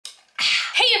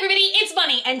Hey everybody, it's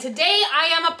Bunny, and today I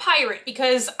am a pirate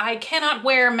because I cannot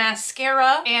wear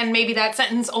mascara, and maybe that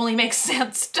sentence only makes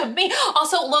sense to me.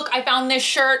 Also, look, I found this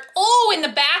shirt, in the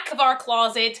back of our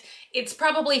closet. It's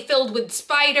probably filled with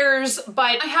spiders,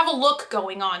 but I have a look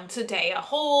going on today, a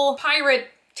whole pirate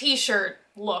t-shirt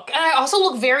look. And I also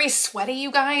look very sweaty,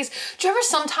 you guys. Do you ever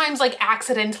sometimes like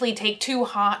accidentally take too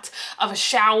hot of a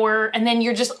shower and then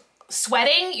you're just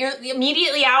sweating? You're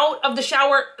immediately out of the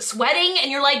shower sweating and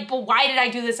you're like, but why did I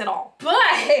do this at all?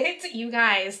 But you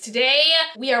guys, today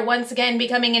we are once again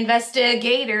becoming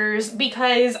investigators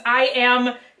because I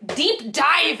am deep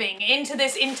diving into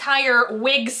this entire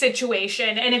wig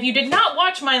situation. And if you did not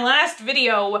watch my last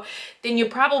video, then you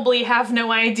probably have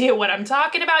no idea what I'm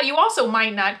talking about. You also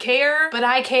might not care, but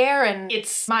I care and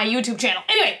it's my YouTube channel.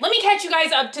 Anyway, let me catch you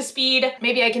guys up to speed.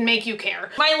 Maybe I can make you care.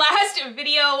 My last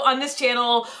video on this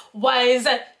channel was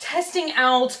testing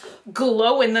out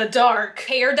glow-in-the-dark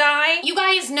hair dye. You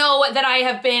guys know that I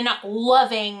have been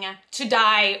loving to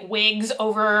dye wigs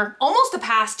over almost the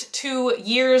past 2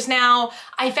 years now.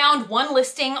 I found one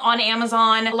listing on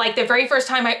Amazon. Like the very first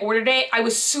time I ordered it, I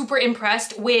was super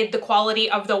impressed with the quality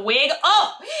of the wig.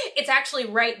 Oh, it's actually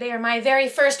right there, my very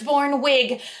firstborn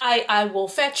wig. I will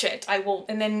fetch it. I will,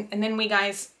 and then we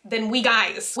guys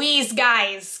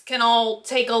can all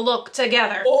take a look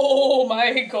together. Oh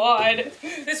my God.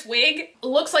 This wig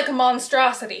looks like a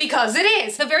monstrosity because it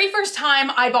is. The very first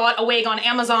time I bought a wig on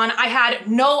Amazon, I had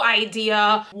no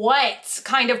idea what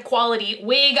kind of quality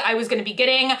wig I was gonna be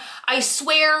getting. I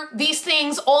swear these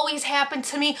things always happen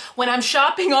to me when I'm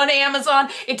shopping on Amazon.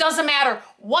 It doesn't matter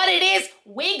what it is,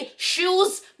 wig,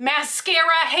 shoes,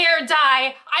 mascara, hair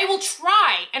dye, I will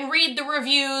try and read the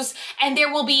reviews, and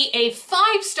there will be a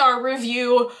 5-star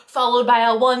review followed by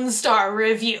a 1-star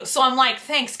review. So I'm like,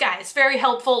 thanks guys, very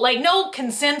helpful. Like no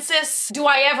consensus do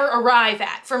I ever arrive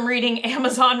at from reading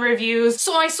Amazon reviews.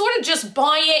 So I sort of just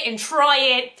buy it and try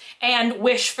it and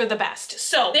wish for the best.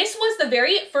 So this was the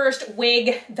very first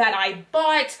wig that I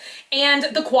bought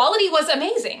and the quality was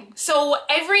amazing. So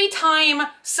every time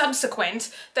subsequent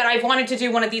that I've wanted to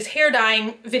do one of these hair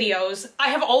dyeing videos, I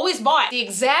have always bought the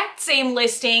exact same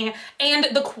listing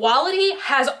and the quality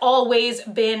has always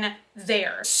been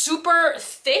there. Super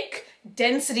thick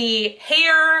density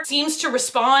hair, seems to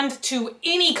respond to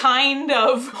any kind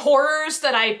of horrors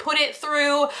that I put it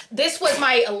through. This was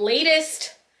my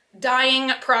latest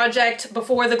dyeing project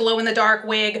before the glow-in-the-dark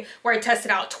wig, where I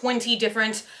tested out 20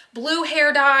 different blue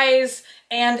hair dyes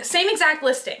and same exact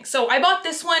listing. So I bought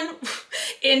this one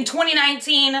in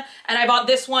 2019 and I bought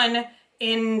this one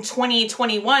in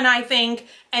 2021, I think.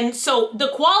 And so the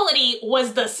quality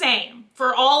was the same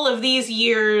for all of these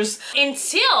years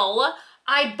until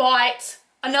I bought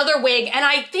another wig. And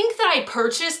I think that I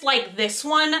purchased like this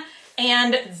one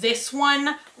and this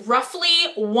one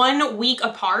roughly 1 week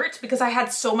apart because I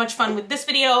had so much fun with this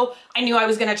video. I knew I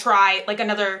was gonna try like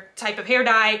another type of hair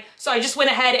dye. So I just went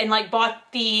ahead and like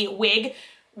bought the wig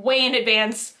way in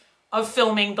advance of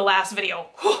filming the last video.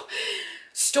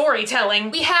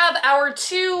 Storytelling. We have our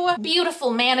 2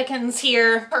 beautiful mannequins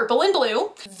here, purple and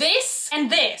blue. This and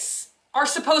this are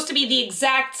supposed to be the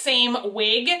exact same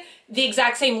wig, the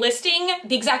exact same listing,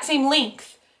 the exact same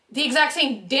length, the exact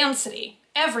same density.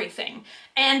 Everything.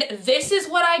 And this is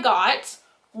what I got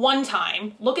one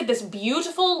time. Look at this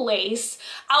beautiful lace.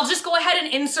 I'll just go ahead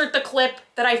and insert the clip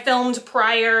that I filmed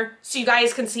prior so you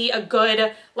guys can see a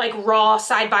good like raw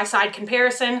side-by-side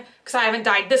comparison because I haven't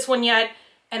dyed this one yet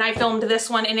and I filmed this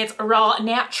one in its raw,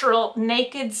 natural,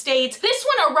 naked state. This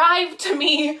one arrived to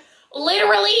me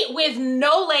literally with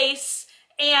no lace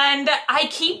and I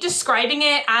keep describing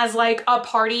it as like a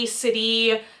Party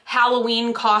City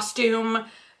Halloween costume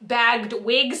bagged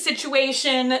wig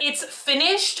situation. It's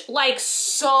finished like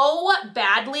so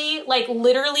badly, like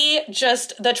literally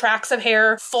just the tracks of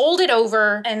hair folded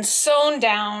over and sewn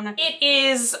down. It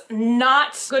is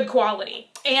not good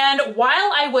quality. And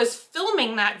while I was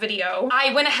filming that video,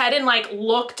 I went ahead and like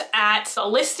looked at the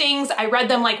listings. I read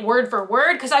them like word for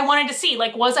word because I wanted to see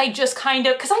like, was I just kind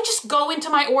of, because I just go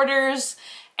into my orders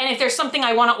and if there's something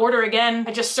I want to order again,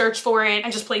 I just search for it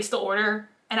and just place the order.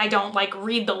 And I don't like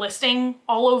read the listing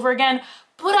all over again,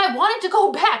 but I wanted to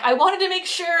go back. I wanted to make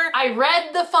sure I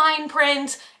read the fine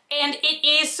print and it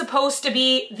is supposed to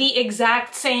be the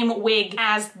exact same wig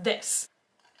as this.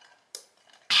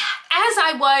 As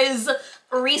I was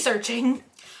researching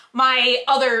my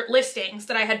other listings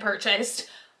that I had purchased,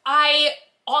 I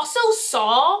also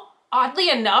saw, oddly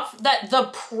enough, that the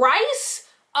price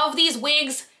of these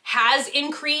wigs has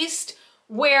increased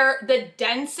where the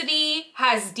density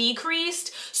has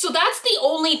decreased. So that's the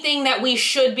only thing that we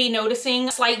should be noticing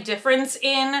a slight difference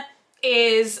in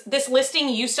is this listing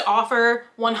used to offer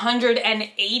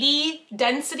 180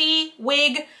 density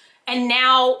wig, and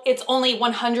now it's only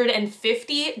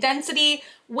 150 density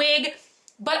wig.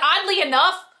 But oddly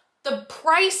enough, the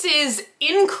prices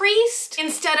increased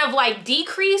instead of like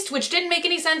decreased, which didn't make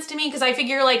any sense to me because I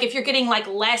figure like if you're getting like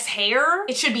less hair,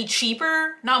 it should be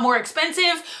cheaper, not more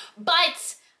expensive.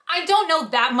 But I don't know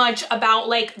that much about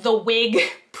like the wig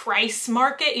price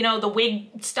market, you know, the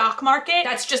wig stock market.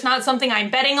 That's just not something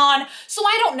I'm betting on. So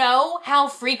I don't know how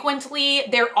frequently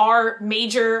there are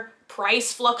major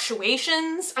price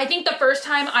fluctuations. I think the first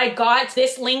time I got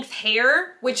this length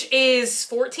hair, which is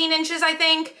 14 inches, I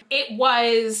think, it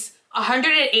was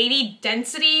 180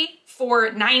 density for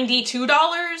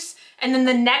 $92. And then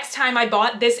the next time I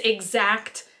bought this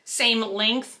exact same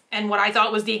length and what I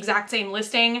thought was the exact same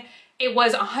listing, it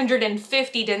was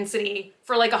 150 density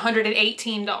for like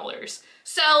 $118.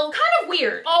 So kind of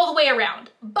weird all the way around,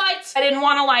 but I didn't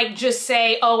want to like just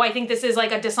say, oh, I think this is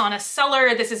like a dishonest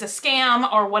seller, this is a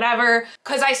scam or whatever,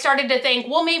 because I started to think,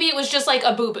 well, maybe it was just like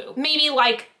a boo-boo. Maybe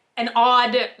like an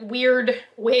odd, weird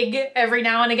wig every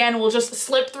now and again will just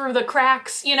slip through the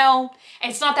cracks, you know?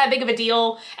 And it's not that big of a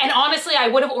deal. And honestly, I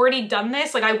would have already done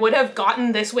this. Like I would have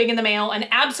gotten this wig in the mail and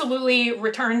absolutely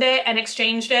returned it and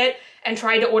exchanged it and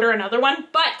tried to order another one,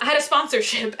 but I had a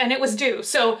sponsorship and it was due.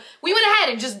 So we went ahead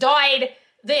and just dyed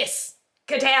this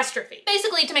catastrophe.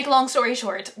 Basically, to make a long story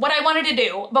short, what I wanted to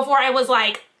do before I was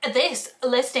like, this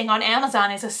listing on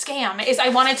Amazon is a scam, is I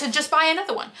wanted to just buy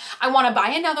another one. I want to buy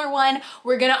another one,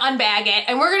 we're gonna unbag it,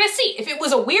 and we're gonna see if it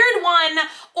was a weird one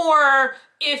or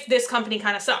if this company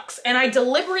kind of sucks. And I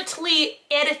deliberately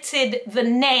edited the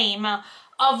name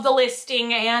of the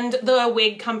listing and the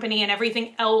wig company and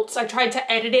everything else. I tried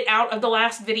to edit it out of the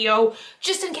last video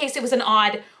just in case it was an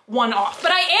odd one-off.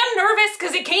 But I am nervous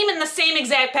because it came in the same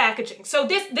exact packaging. So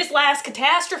this last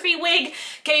catastrophe wig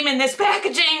came in this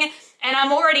packaging, and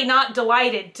I'm already not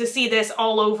delighted to see this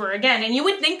all over again. And you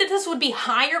would think that this would be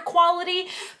higher quality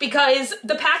because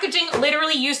the packaging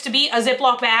literally used to be a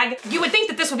Ziploc bag. You would think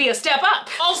that this would be a step up.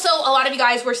 Also, a lot of you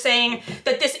guys were saying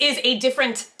that this is a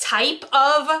different type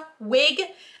of wig,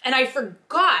 and I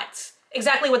forgot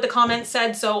exactly what the comment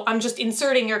said, so I'm just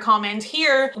inserting your comment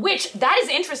here, which that is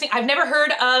interesting. I've never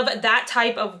heard of that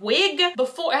type of wig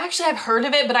before. Actually, I've heard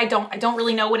of it, but I don't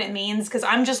really know what it means because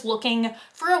I'm just looking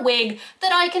for a wig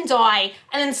that I can dye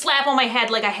and then slap on my head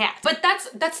like a hat. But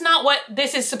that's not what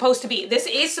this is supposed to be. This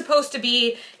is supposed to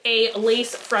be a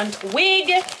lace front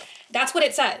wig. That's what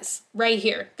it says right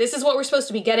here. This is what we're supposed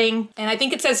to be getting. And I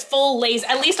think it says full lace,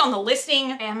 at least on the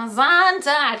listing.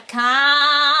 Amazon.com.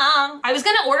 I was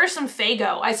gonna order some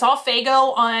Faygo. I saw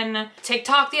Faygo on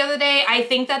TikTok the other day. I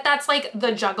think that that's like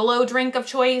the Juggalo drink of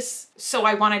choice. So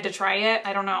I wanted to try it.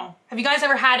 I don't know. Have you guys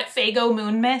ever had Faygo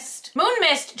Moon Mist? Moon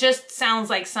Mist just sounds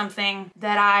like something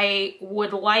that I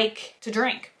would like to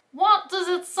drink. What does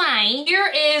it say?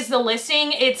 Here is the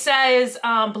listing. It says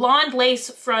blonde lace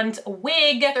front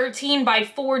wig, 13 by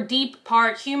 4 deep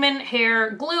part human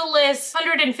hair, glueless,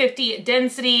 150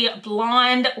 density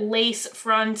blonde lace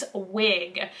front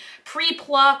wig.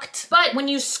 Pre-plucked, but when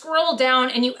you scroll down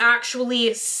and you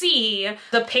actually see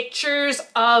the pictures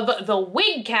of the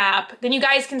wig cap, then you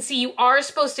guys can see you are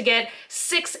supposed to get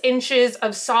 6 inches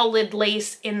of solid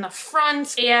lace in the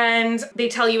front, and they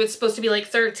tell you it's supposed to be like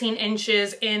 13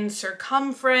 inches in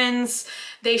circumference.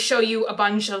 They show you a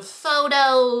bunch of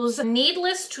photos.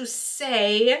 Needless to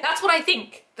say, that's what I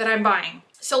think that I'm buying.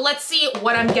 So let's see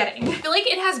what I'm getting. I feel like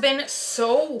it has been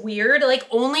so weird, like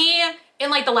only in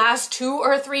like the last 2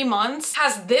 or 3 months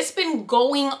has this been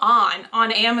going on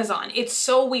Amazon. It's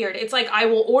so weird. It's like I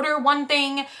will order one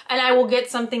thing and I will get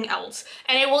something else.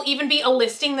 And it will even be a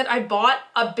listing that I bought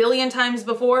a billion times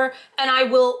before and I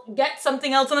will get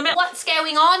something else in the mail. What's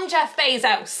going on, Jeff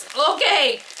Bezos?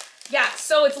 Okay. Yeah,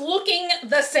 so it's looking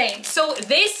the same. So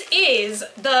this is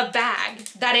the bag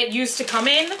that it used to come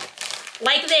in.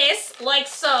 Like this, like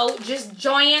so, just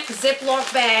giant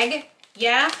Ziploc bag.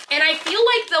 Yeah, and I feel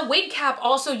like the wig cap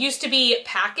also used to be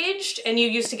packaged and you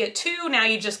used to get 2, now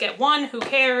you just get 1. Who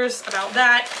cares about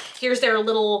that? Here's their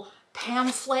little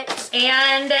pamphlet.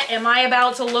 And am I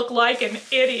about to look like an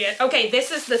idiot? Okay,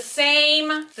 this is the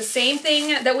same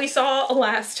thing that we saw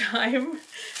last time.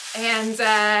 And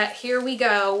here we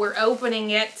go, we're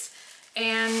opening it.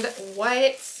 And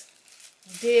what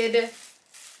did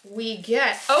we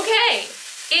get? Okay,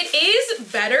 it is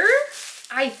better.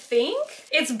 I think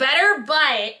it's better,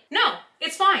 but no,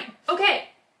 it's fine. Okay,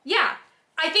 yeah.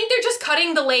 I think they're just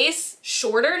cutting the lace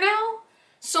shorter now.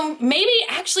 So maybe,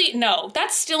 actually, no,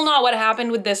 that's still not what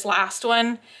happened with this last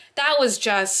one. That was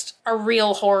just a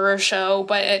real horror show,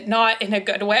 but not in a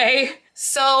good way.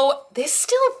 So this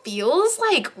still feels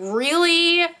like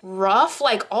really rough,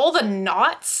 like all the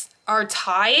knots are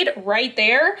tied right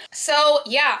there. So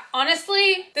yeah,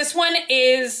 honestly, this one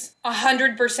is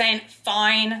 100%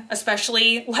 fine,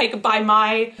 especially like by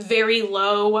my very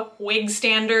low wig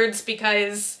standards,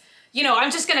 because you know,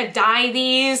 I'm just gonna dye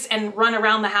these and run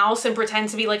around the house and pretend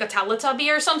to be like a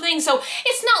Teletubby or something. So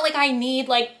it's not like I need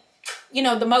like, you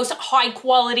know, the most high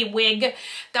quality wig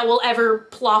that will ever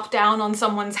plop down on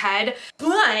someone's head.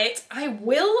 But I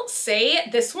will say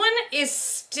this one is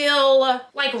still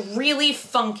like really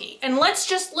funky. And let's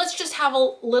just have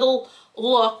a little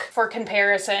look for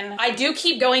comparison. I do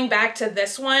keep going back to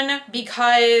this one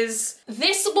because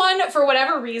this one, for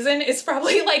whatever reason, is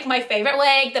probably like my favorite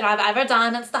wig that I've ever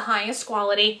done. It's the highest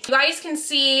quality. You guys can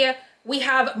see we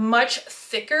have much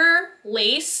thicker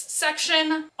lace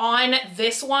section on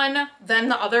this one than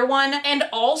the other one. And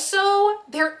also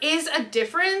there is a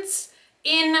difference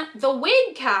in the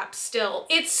wig cap still.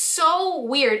 It's so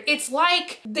weird. It's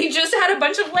like they just had a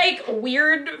bunch of like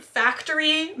weird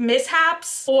factory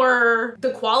mishaps, or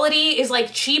the quality is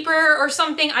like cheaper or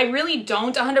something. I really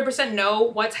don't 100% know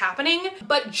what's happening,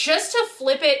 but just to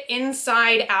flip it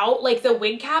inside out, like the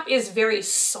wig cap is very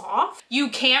soft. You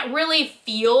can't really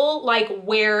feel like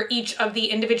where each of the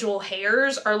individual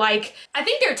hairs are like, I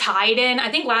think they're tied in.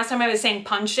 I think last time I was saying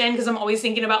punched in because I'm always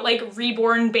thinking about like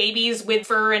reborn babies with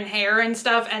fur and hair and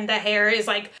stuff, and the hair is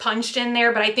like punched in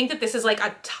there, but I think that this is like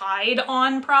a tied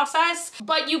on process.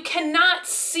 But you cannot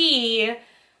see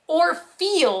or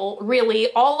feel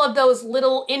really all of those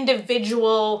little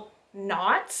individual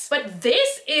knots, but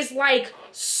this is like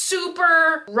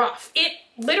super rough. It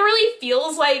literally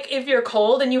feels like if you're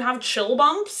cold and you have chill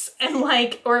bumps and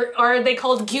like, or are they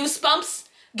called goosebumps?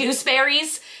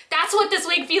 Gooseberries. That's what this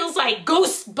wig feels like.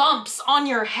 Goosebumps on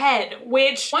your head,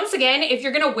 which once again, if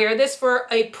you're gonna wear this for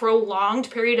a prolonged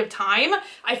period of time,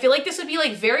 I feel like this would be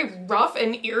like very rough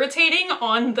and irritating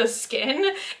on the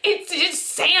skin. It's just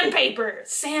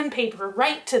sandpaper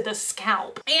right to the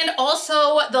scalp. And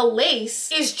also the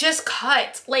lace is just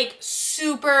cut like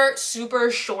super, super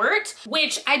short,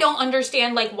 which I don't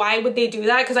understand. Like, why would they do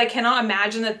that? Because I cannot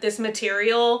imagine that this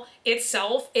material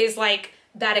itself is like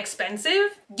that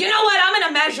expensive. You know what? I'm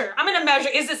gonna measure.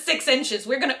 Is it 6 inches?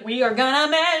 We are gonna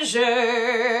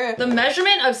measure. The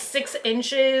measurement of 6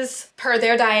 inches per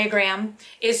their diagram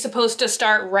is supposed to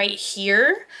start right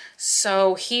here.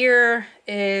 So here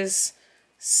is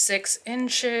 6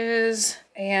 inches,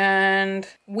 and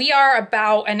we are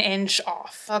about an inch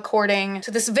off according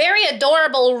to this very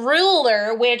adorable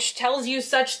ruler, which tells you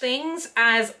such things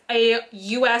as a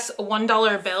US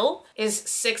 $1 bill is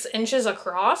 6 inches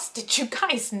across. Did you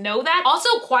guys know that? Also,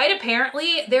 quite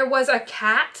apparently, there was a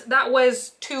cat that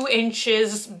was 2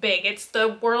 inches big. It's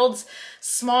the world's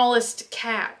smallest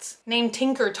cat named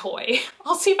Tinker Toy.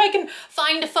 I'll see if I can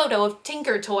find a photo of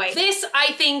Tinker Toy. This,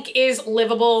 I think, is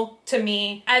livable to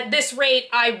me. At this rate,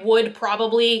 I would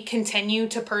probably continue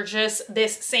to purchase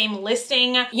this same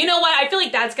listing. You know what? I feel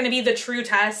like that's gonna be the true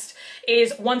test,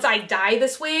 is once I dye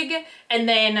this wig and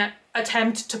then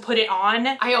attempt to put it on.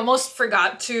 I almost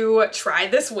forgot to try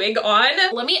this wig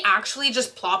on. Let me actually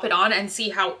just plop it on and see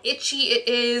how itchy it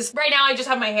is. Right now I just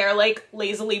have my hair like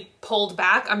lazily pulled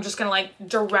back. I'm just gonna like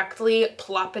directly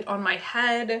plop it on my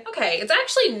head. Okay, it's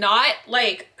actually not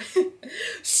like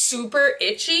super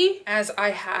itchy as I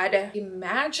had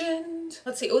imagined.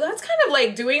 Let's see. Oh, that's kind of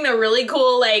like doing the really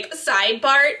cool like side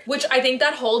part, which I think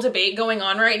that whole debate going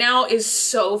on right now is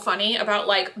so funny about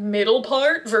like middle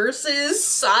part versus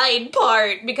side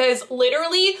part, because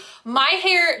literally my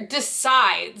hair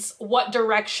decides what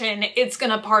direction it's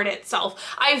gonna part itself.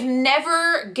 I've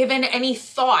never given any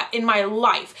thought in my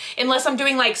life, unless I'm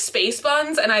doing like space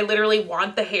buns and I literally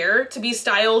want the hair to be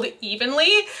styled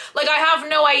evenly. Like, I have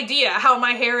no idea how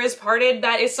my hair is parted.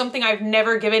 That is something I've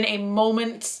never given a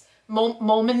moment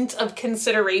of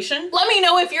consideration. Let me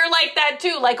know if you're like that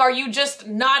too. Like, are you just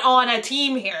not on a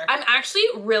team here? I'm actually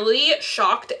really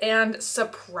shocked and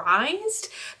surprised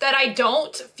that I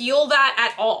don't feel that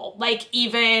at all. Like,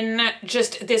 even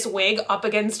just this wig up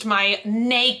against my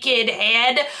naked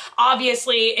head.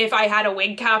 Obviously, if I had a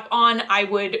wig cap on, I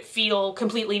would feel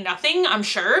completely nothing, I'm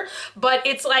sure. But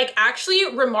it's like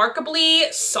actually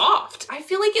remarkably soft. I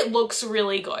feel like it looks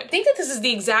really good. I think that this is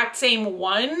the exact same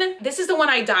one. This is the one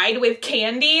I dyed with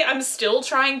candy. I'm still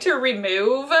trying to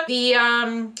remove the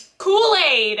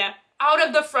Kool-Aid. out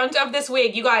of the front of this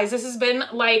wig. You guys, this has been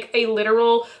like a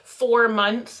literal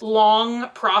 4-month long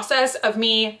process of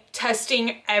me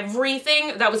testing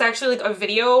everything. That was actually like a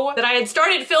video that I had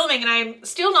started filming and I'm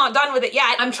still not done with it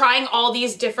yet. I'm trying all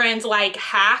these different like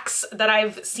hacks that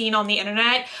I've seen on the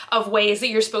internet of ways that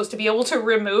you're supposed to be able to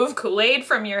remove Kool-Aid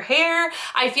from your hair.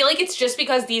 I feel like it's just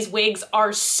because these wigs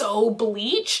are so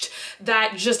bleached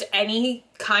that just any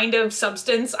kind of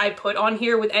substance I put on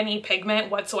here with any pigment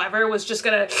whatsoever was just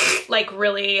gonna like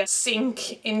really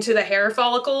sink into the hair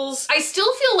follicles. I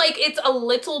still feel like it's a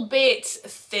little bit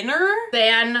thinner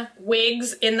than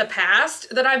wigs in the past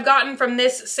that I've gotten from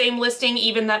this same listing,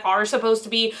 even that are supposed to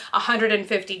be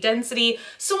 150 density.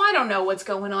 So I don't know what's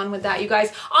going on with that, you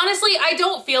guys. Honestly, I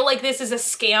don't feel like this is a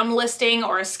scam listing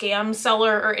or a scam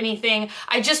seller or anything.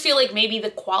 I just feel like maybe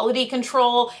the quality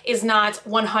control is not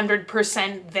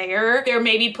 100% there. They're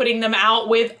maybe putting them out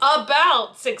with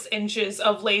about 6 inches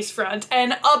of lace front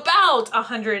and about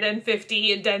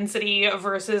 150 density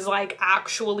versus like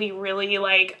actually really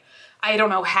like, I don't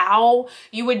know how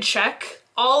you would check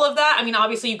all of that. I mean,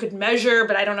 obviously you could measure,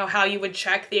 but I don't know how you would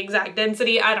check the exact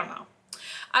density. I don't know.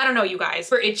 I don't know, you guys.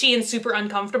 For itchy and super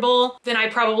uncomfortable, then I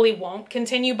probably won't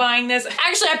continue buying this.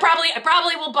 Actually, I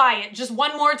probably will buy it just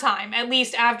one more time, at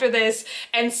least after this,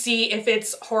 and see if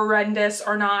it's horrendous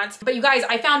or not. But you guys,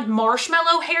 I found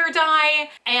marshmallow hair dye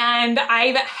and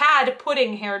I've had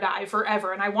pudding hair dye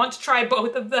forever and I want to try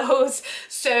both of those.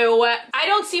 So I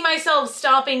don't see myself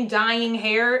stopping dyeing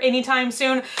hair anytime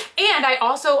soon. And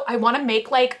I want to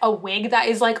make like a wig that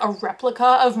is like a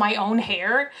replica of my own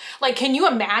hair. Like, can you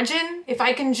imagine if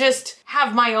I can just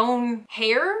have my own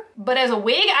hair, but as a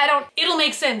wig? It'll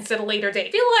make sense at a later date.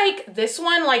 I feel like this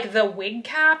one, like the wig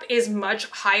cap is much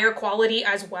higher quality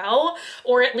as well,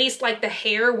 or at least like the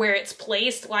hair where it's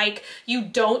placed, like you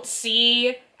don't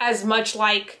see as much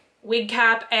like wig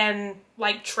cap and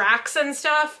like tracks and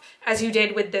stuff as you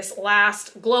did with this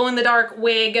last glow in the dark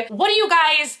wig. What do you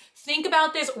guys think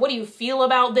about this? What do you feel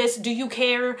about this? Do you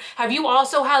care? Have you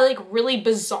also had like really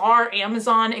bizarre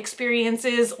Amazon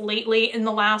experiences lately in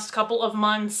the last couple of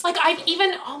months? Like I've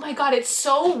even, oh my God, it's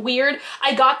so weird.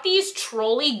 I got these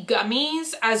trolley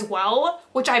gummies as well,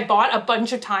 which I bought a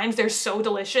bunch of times. They're so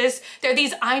delicious. They're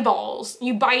these eyeballs.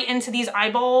 You bite into these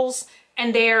eyeballs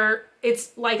and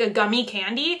it's like a gummy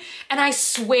candy. And I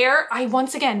swear I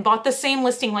once again bought the same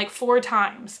listing like 4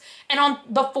 times. And on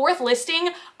the 4th listing,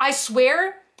 I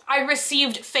swear I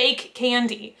received fake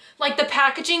candy. Like the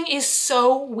packaging is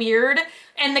so weird.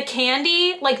 And the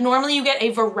candy, like normally you get a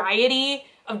variety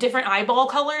of different eyeball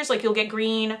colors. Like you'll get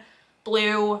green,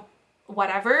 blue,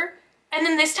 whatever. And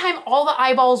then this time all the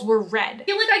eyeballs were red. I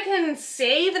feel like I can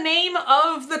say the name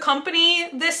of the company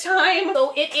this time.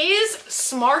 So it is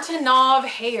Smartinov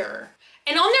Hair.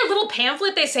 And on their little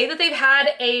pamphlet, they say that they've had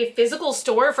a physical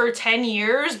store for 10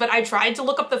 years, but I tried to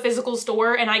look up the physical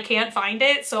store and I can't find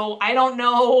it. So I don't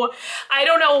know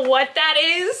what that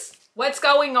is. What's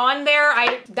going on there?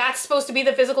 That's supposed to be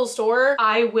the physical store.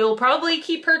 I will probably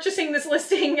keep purchasing this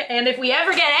listing. And if we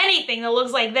ever get anything that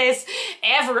looks like this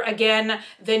ever again,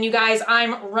 then you guys,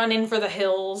 I'm running for the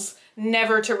hills,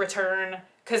 never to return,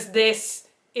 because this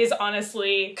is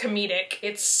honestly comedic.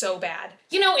 It's so bad.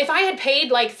 You know, if I had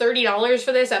paid like $30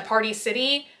 for this at Party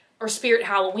City or Spirit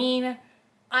Halloween,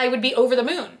 I would be over the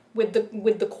moon with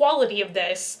the quality of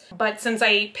this. But since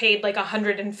I paid like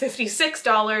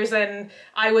 $156 and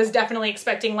I was definitely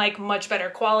expecting like much better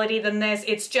quality than this,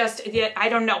 it's just, I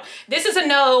don't know. This is a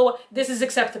no, this is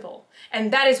acceptable.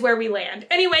 And that is where we land.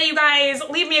 Anyway, you guys,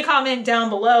 leave me a comment down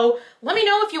below. Let me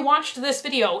know if you watched this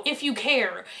video, if you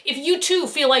care, if you too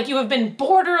feel like you have been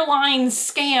borderline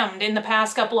scammed in the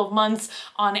past couple of months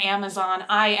on Amazon.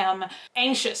 I am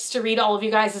anxious to read all of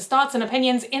you guys' thoughts and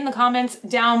opinions in the comments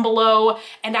down below.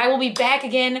 And I will be back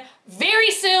again very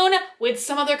soon with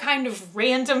some other kind of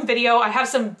random video. I have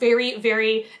some very,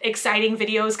 very exciting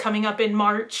videos coming up in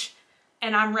March,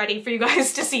 and I'm ready for you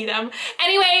guys to see them.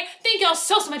 Anyway, thank y'all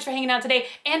so much for hanging out today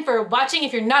and for watching.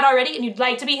 If you're not already and you'd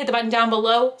like to be, hit the button down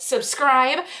below,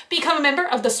 subscribe, become a member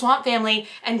of the Swamp family,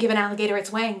 and give an alligator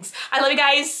its wings. I love you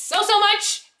guys so, so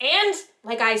much. And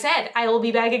like I said, I will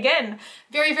be back again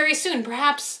very, very soon,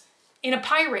 perhaps in a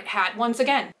pirate hat once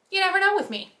again. You never know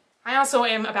with me. I also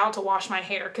am about to wash my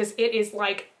hair because it is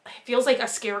like, it feels like a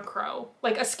scarecrow.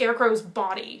 Like a scarecrow's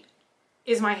body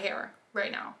is my hair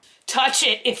right now. Touch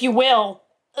it if you will.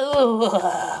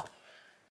 Ugh.